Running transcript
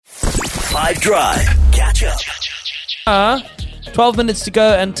5 Drive. Catch up. 12 minutes to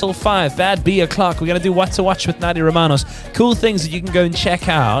go until 5. Bad B o'clock. We're going to do What to Watch with Nadia Romanos. Cool things that you can go and check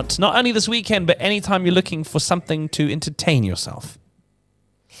out, not only this weekend, but anytime you're looking for something to entertain yourself.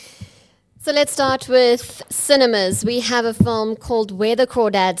 So let's start with cinemas. We have a film called Where the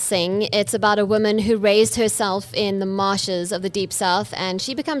Crawdads Sing. It's about a woman who raised herself in the marshes of the Deep South, and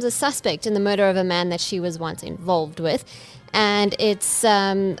she becomes a suspect in the murder of a man that she was once involved with. And it's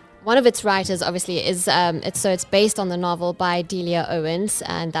one of its writers, obviously, is it's based on the novel by Delia Owens,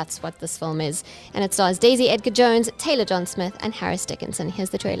 and that's what this film is. And it stars Daisy Edgar Jones, Taylor John Smith, and Harris Dickinson.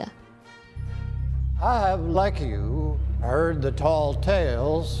 Here's the trailer. I have, like you, heard the tall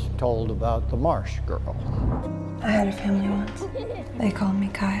tales told about the Marsh Girl. I had a family once. They called me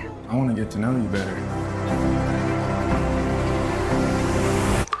Kaya. I want to get to know you better.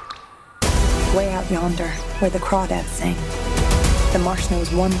 Way out yonder, where the crawdads sing, the marsh knows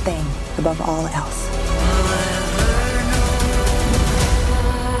one thing above all else.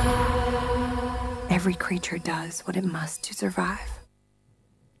 Every creature does what it must to survive.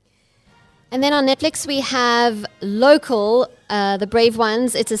 And then on Netflix, we have Local, The Brave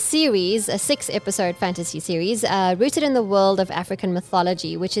Ones. It's a series, a 6-episode fantasy series, rooted in the world of African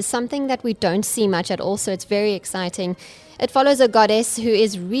mythology, which is something that we don't see much at all, so it's very exciting. It follows a goddess who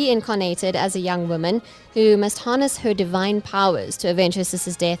is reincarnated as a young woman who must harness her divine powers to avenge her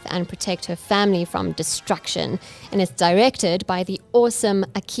sister's death and protect her family from destruction. And it's directed by the awesome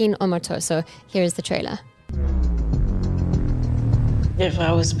Akin Omotoso. Here is the trailer. If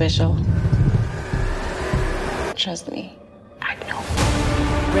I was special, trust me, I know.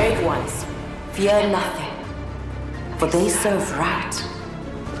 Brave ones, fear nothing, for they serve right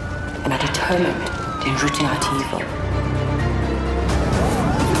and are determined in rooting out evil.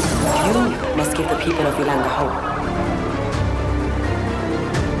 You must give the people of Ilanga hope.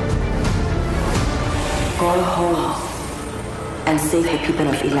 Go home and save the people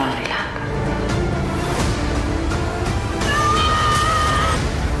of Ilanga.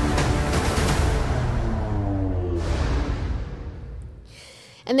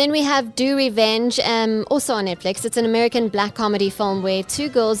 And then we have Do Revenge, also on Netflix. It's an American black comedy film where 2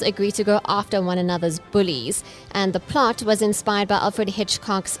 girls agree to go after one another's bullies. And the plot was inspired by Alfred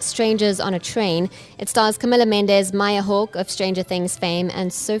Hitchcock's Strangers on a Train. It stars Camila Mendes, Maya Hawke of Stranger Things fame,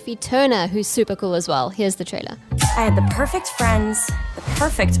 and Sophie Turner, who's super cool as well. Here's the trailer. I had the perfect friends, the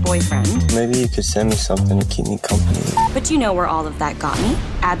perfect boyfriend. Maybe you could send me something to keep me company. But you know where all of that got me?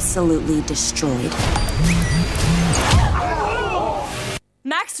 Absolutely destroyed.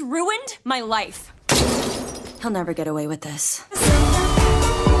 Max ruined my life. He'll never get away with this.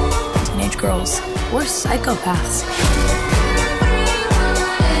 Teenage girls, we're psychopaths.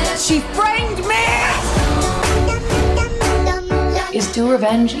 She framed me! Is Do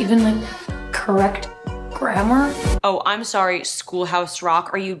Revenge even, correct grammar? Oh, I'm sorry, Schoolhouse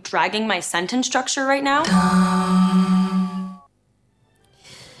Rock. Are you dragging my sentence structure right now?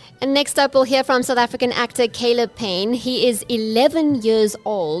 And next up, we'll hear from South African actor Caleb Payne. He is 11 years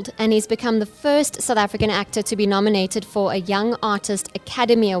old, and he's become the first South African actor to be nominated for a Young Artist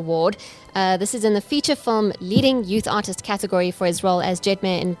Academy Award. This is in the feature film Leading Youth Artist category for his role as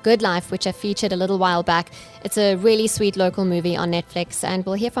Jedmeer in Good Life, which I featured a little while back. It's a really sweet local movie on Netflix, and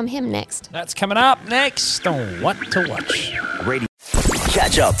we'll hear from him next. That's coming up next on What to Watch. Radio.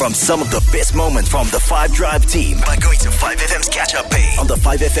 Catch up from some of the best moments from the 5 Drive team by going to 5FM's catch-up page on the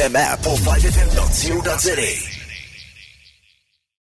 5FM app or 5FM.co.za.